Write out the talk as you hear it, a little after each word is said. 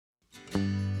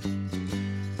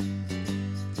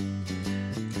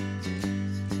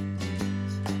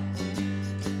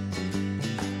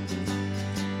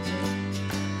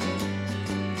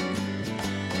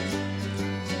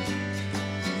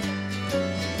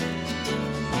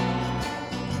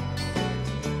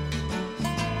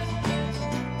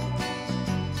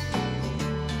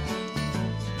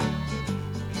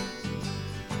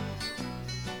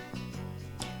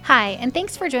Hi, and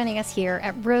thanks for joining us here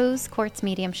at Rose Quartz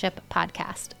Mediumship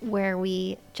Podcast, where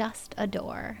we just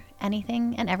adore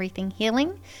anything and everything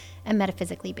healing and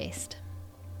metaphysically based.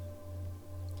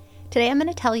 Today I'm going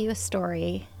to tell you a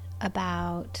story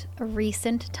about a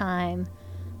recent time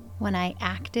when I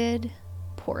acted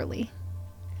poorly.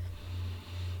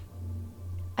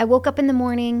 I woke up in the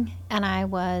morning and I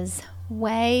was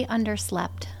way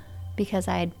underslept because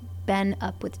I had been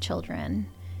up with children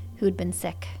who had been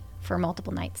sick for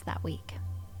multiple nights that week.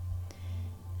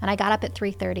 And I got up at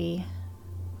 3:30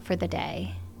 for the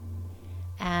day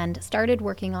and started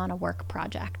working on a work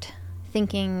project,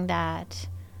 thinking that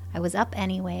I was up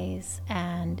anyways,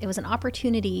 and it was an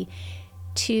opportunity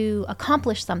to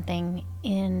accomplish something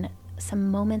in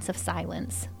some moments of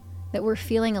silence that were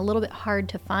feeling a little bit hard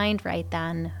to find right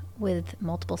then with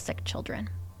multiple sick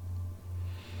children.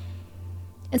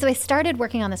 And so I started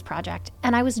working on this project,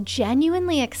 and I was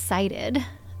genuinely excited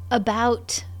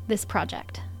about this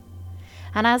project.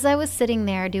 And as I was sitting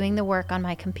there doing the work on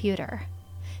my computer,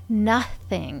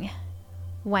 nothing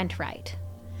went right.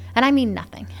 And I mean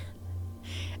nothing.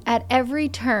 At every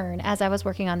turn as I was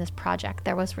working on this project,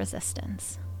 there was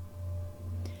resistance.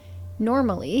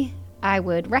 Normally, I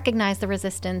would recognize the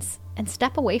resistance and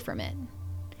step away from it,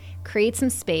 create some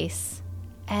space,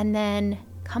 and then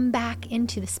come back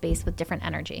into the space with different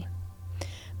energy.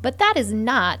 But that is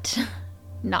not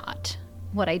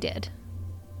what I did.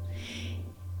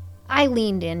 I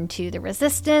leaned into the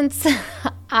resistance.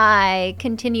 I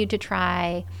continued to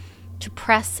try to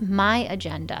press my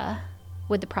agenda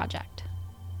with the project.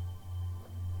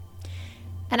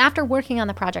 And after working on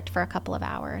the project for a couple of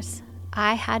hours,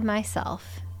 I had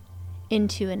myself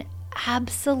into an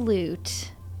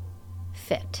absolute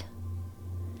fit.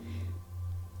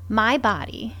 My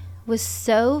body was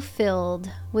so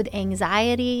filled with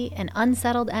anxiety and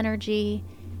unsettled energy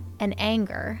and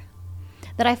anger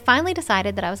that I finally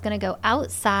decided that I was going to go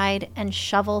outside and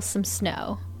shovel some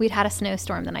snow. We'd had a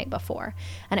snowstorm the night before,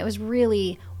 and it was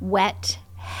really wet,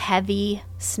 heavy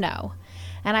snow.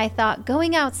 And I thought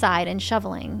going outside and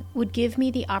shoveling would give me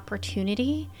the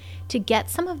opportunity to get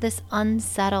some of this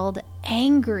unsettled,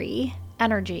 angry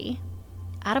energy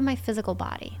out of my physical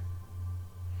body.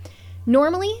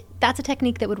 Normally, that's a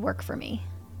technique that would work for me.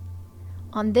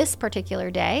 On this particular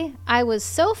day, I was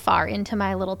so far into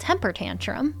my little temper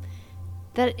tantrum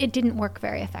that it didn't work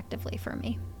very effectively for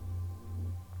me.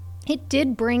 It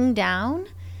did bring down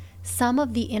some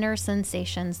of the inner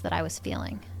sensations that I was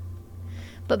feeling.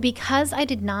 But because I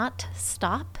did not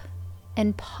stop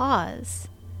and pause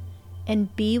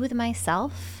and be with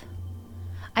myself,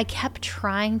 I kept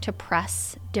trying to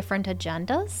press different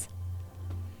agendas.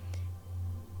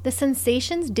 The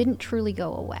sensations didn't truly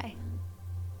go away.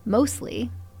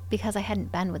 Mostly because I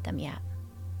hadn't been with them yet.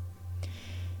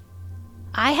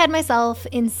 I had myself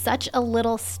in such a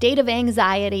little state of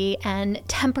anxiety and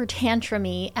temper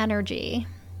tantrum-y energy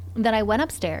that I went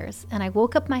upstairs and I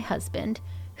woke up my husband,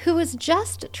 who was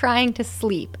just trying to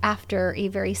sleep after a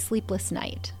very sleepless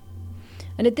night.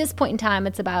 And at this point in time,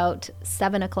 it's about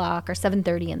 7 o'clock or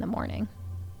 7:30 in the morning.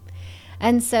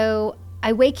 And so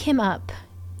I wake him up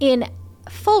in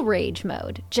full rage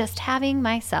mode, just having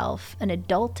myself an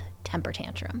adult temper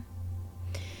tantrum.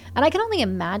 And I can only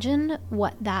imagine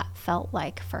what that felt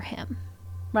like for him,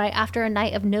 right? After a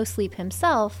night of no sleep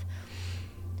himself,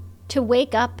 to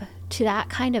wake up to that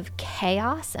kind of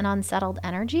chaos and unsettled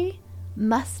energy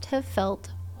must have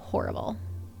felt horrible.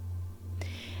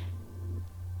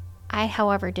 I,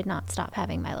 however, did not stop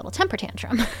having my little temper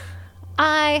tantrum.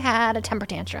 I had a temper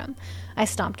tantrum. I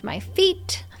stomped my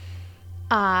feet.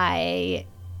 I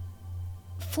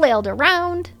flailed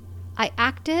around. I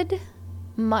acted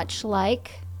much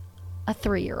like a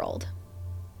 3-year-old.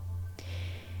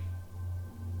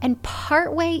 And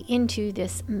partway into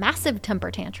this massive temper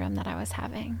tantrum that I was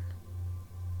having,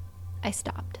 I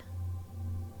stopped.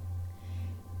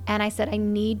 And I said, I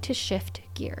need to shift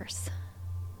gears.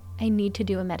 I need to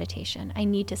do a meditation. I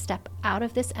need to step out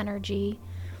of this energy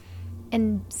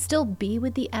and still be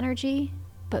with the energy,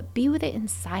 but be with it in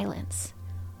silence,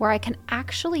 where I can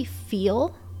actually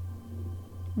feel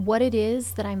what it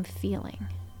is that I'm feeling,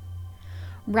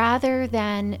 rather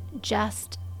than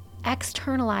just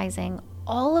externalizing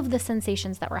all of the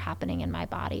sensations that were happening in my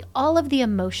body, all of the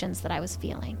emotions that I was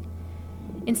feeling.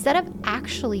 Instead of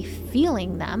actually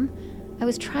feeling them, I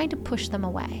was trying to push them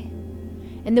away.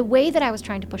 And the way that I was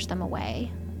trying to push them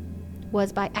away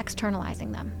was by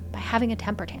externalizing them, by having a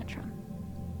temper tantrum.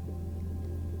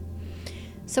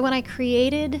 So when I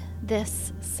created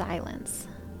this silence,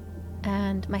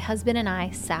 and my husband and I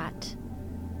sat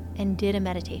and did a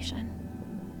meditation,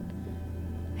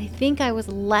 I think I was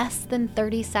less than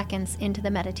 30 seconds into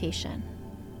the meditation.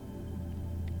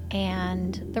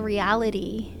 And the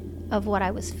reality of what I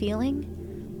was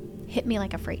feeling hit me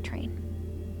like a freight train.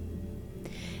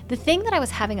 The thing that I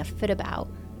was having a fit about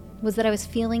was that I was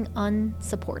feeling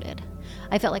unsupported.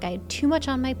 I felt like I had too much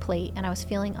on my plate and I was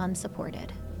feeling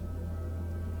unsupported.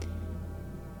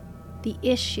 The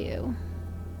issue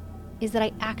is that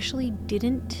I actually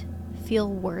didn't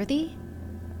feel worthy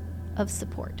of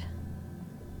support.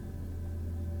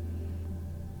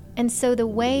 And so the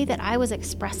way that I was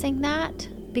expressing that,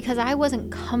 because I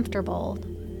wasn't comfortable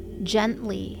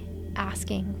gently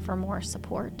asking for more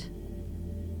support,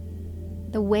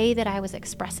 the way that I was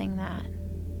expressing that,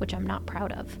 which I'm not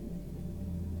proud of,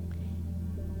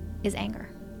 is anger.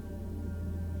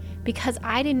 Because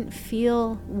I didn't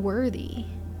feel worthy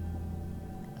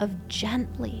of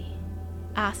gently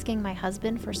asking my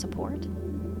husband for support.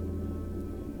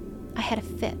 I had a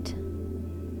fit.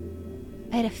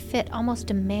 I had a fit almost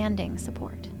demanding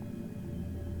support.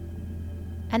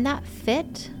 And that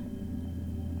fit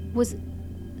was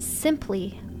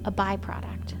simply a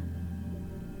byproduct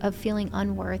of feeling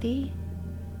unworthy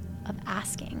of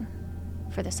asking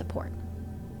for the support.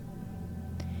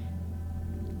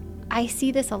 I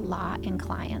see this a lot in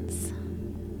clients,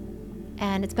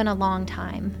 and it's been a long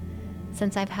time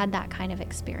since I've had that kind of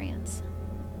experience.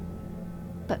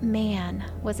 But man,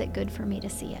 was it good for me to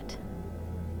see it.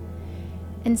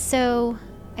 And so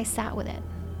I sat with it.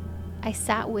 I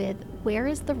sat with, where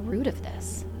is the root of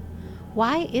this?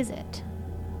 Why is it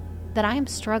that I am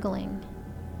struggling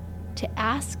to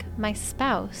ask my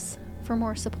spouse for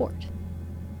more support?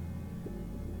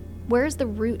 Where's the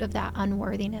root of that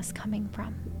unworthiness coming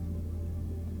from?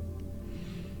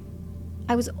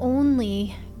 I was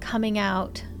only coming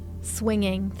out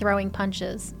swinging, throwing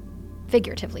punches,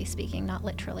 figuratively speaking, not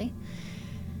literally.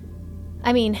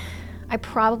 I mean, I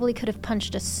probably could have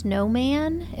punched a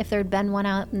snowman if there'd been one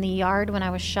out in the yard when I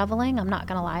was shoveling. I'm not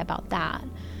going to lie about that.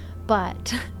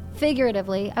 But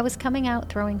figuratively, I was coming out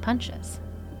throwing punches.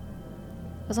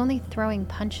 I was only throwing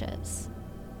punches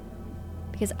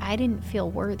because I didn't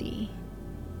feel worthy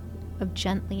of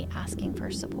gently asking for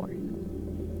support.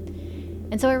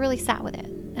 And so I really sat with it,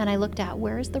 and I looked at,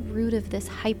 where is the root of this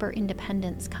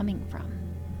hyper-independence coming from?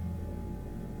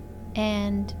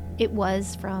 And it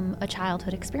was from a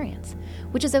childhood experience,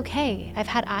 which is okay. I've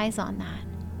had eyes on that.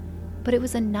 But it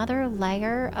was another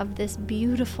layer of this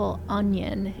beautiful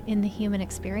onion in the human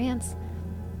experience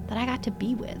that I got to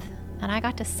be with, and I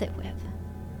got to sit with.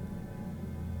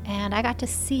 And I got to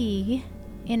see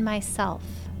in myself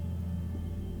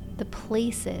the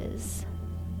places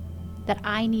that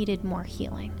I needed more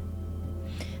healing,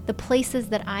 the places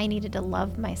that I needed to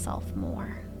love myself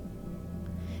more,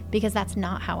 because that's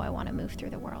not how I want to move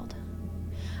through the world.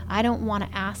 I don't want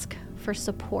to ask for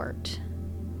support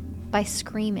by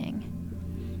screaming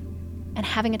and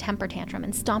having a temper tantrum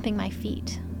and stomping my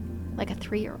feet like a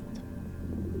 3-year-old.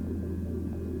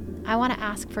 I want to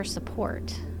ask for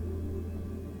support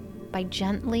by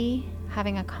gently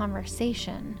having a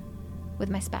conversation with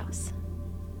my spouse,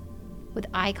 with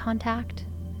eye contact,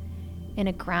 in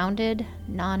a grounded,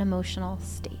 non-emotional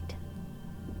state.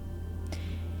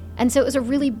 And so it was a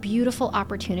really beautiful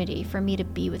opportunity for me to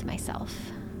be with myself,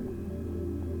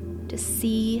 to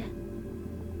see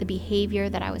the behavior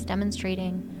that I was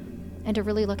demonstrating, and to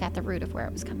really look at the root of where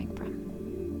it was coming from.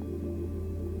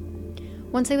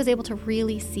 Once I was able to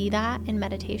really see that in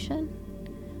meditation,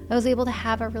 I was able to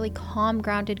have a really calm,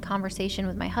 grounded conversation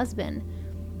with my husband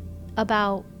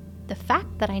about the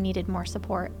fact that I needed more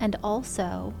support, and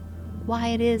also why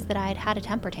it is that I had had a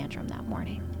temper tantrum that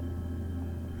morning.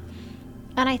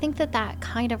 And I think that that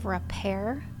kind of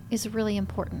repair is really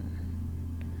important.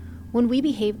 When we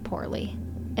behave poorly,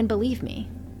 and believe me,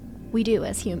 we do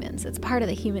as humans. It's part of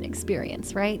the human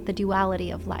experience, right? The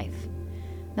duality of life.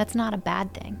 That's not a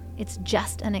bad thing. It's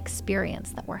just an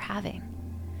experience that we're having.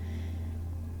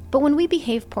 But when we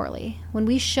behave poorly, when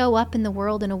we show up in the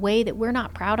world in a way that we're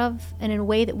not proud of and in a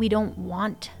way that we don't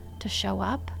want to show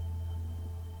up,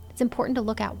 it's important to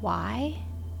look at why.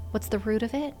 What's the root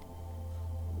of it?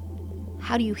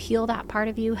 How do you heal that part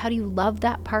of you? How do you love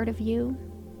that part of you?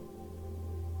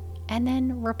 And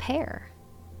then repair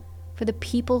for the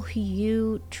people who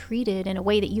you treated in a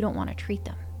way that you don't want to treat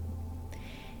them.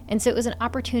 And so it was an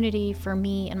opportunity for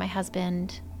me and my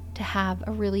husband to have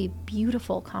a really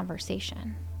beautiful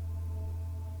conversation.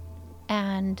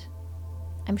 And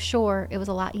I'm sure it was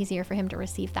a lot easier for him to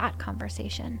receive that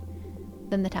conversation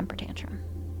than the temper tantrum.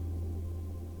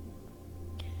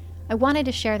 I wanted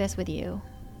to share this with you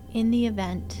in the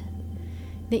event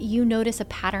that you notice a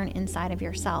pattern inside of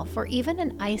yourself, or even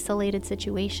an isolated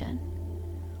situation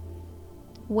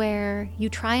where you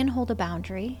try and hold a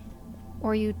boundary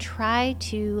or you try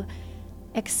to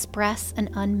express an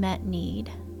unmet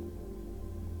need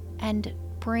and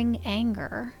bring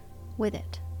anger with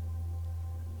it.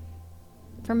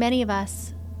 For many of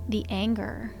us, the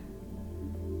anger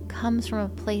comes from a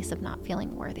place of not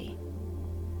feeling worthy.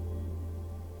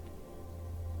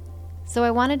 So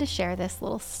I wanted to share this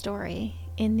little story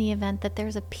in the event that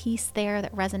there's a piece there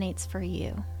that resonates for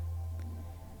you.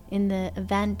 In the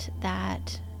event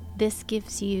that this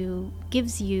gives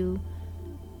you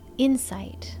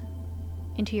insight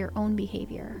into your own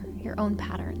behavior, your own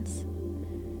patterns,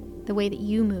 the way that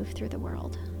you move through the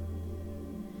world.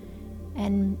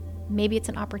 And maybe it's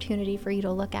an opportunity for you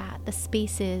to look at the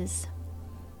spaces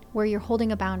where you're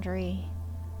holding a boundary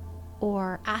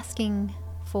or asking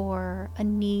for a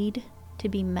need to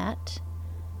be met,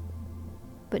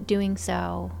 but doing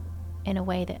so in a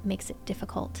way that makes it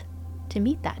difficult to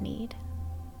meet that need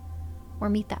or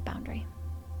meet that boundary.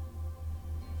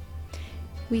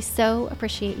 We so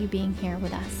appreciate you being here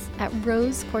with us at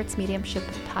Rose Quartz Mediumship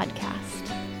Podcast.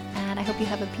 And I hope you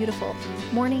have a beautiful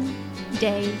morning,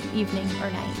 day, evening, or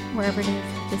night, wherever it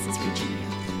is this is reaching you.